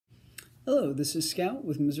Hello, this is Scout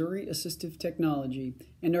with Missouri Assistive Technology.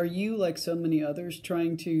 And are you, like so many others,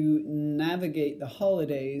 trying to navigate the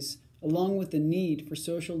holidays along with the need for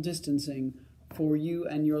social distancing for you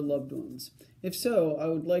and your loved ones? If so, I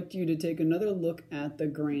would like you to take another look at the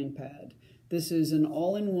GrandPad. This is an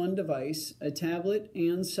all-in-one device, a tablet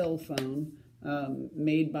and cell phone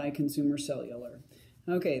made by Consumer Cellular.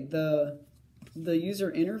 Okay, the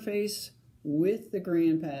user interface with the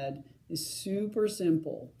GrandPad is super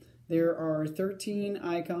simple. There are 13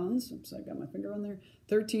 icons. Oops, I got my finger on there.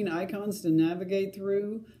 13 icons to navigate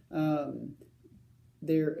through.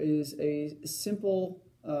 There is a simple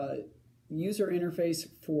user interface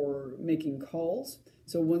for making calls.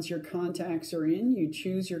 So once your contacts are in, you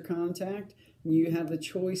choose your contact. You have the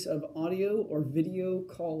choice of audio or video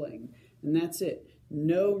calling, and that's it.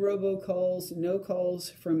 No robocalls, no calls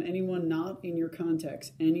from anyone not in your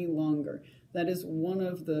contacts any longer. That is one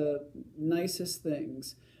of the nicest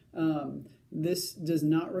things. This does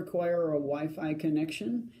not require a Wi-Fi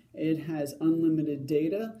connection. It has unlimited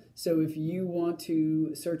data. So if you want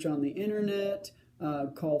to search on the internet,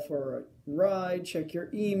 call for a ride, check your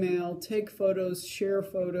email, take photos, share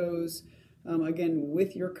photos, again,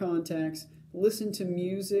 with your contacts, listen to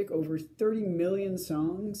music, over 30 million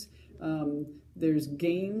songs. There's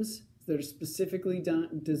games that are specifically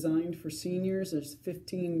designed for seniors. There's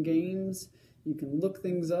 15 games. You can look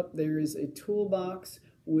things up. There is a toolbox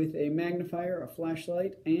with a magnifier, a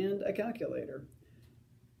flashlight, and a calculator.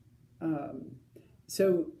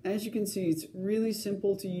 So as you can see, it's really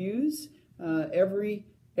simple to use. Every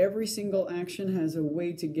single action has a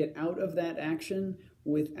way to get out of that action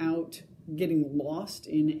without getting lost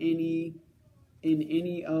in any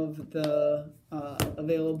of the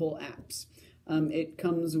available apps. It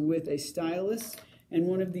comes with a stylus, and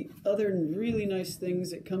one of the other really nice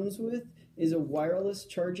things it comes with is a wireless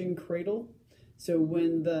charging cradle. So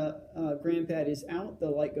when the GrandPad is out, the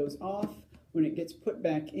light goes off. When it gets put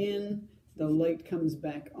back in, the light comes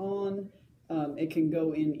back on. It can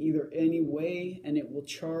go in either any way, and it will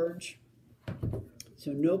charge.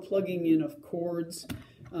 So no plugging in of cords.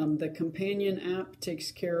 The companion app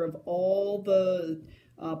takes care of all the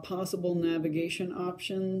possible navigation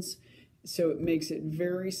options. So it makes it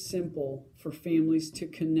very simple for families to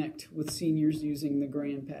connect with seniors using the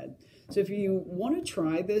GrandPad. So if you want to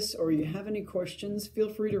try this or you have any questions, feel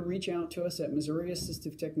free to reach out to us at Missouri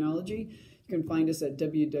Assistive Technology. You can find us at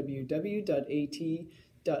www.at.mo.gov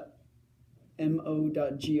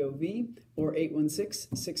or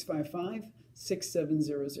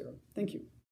 816-655-6700. Thank you.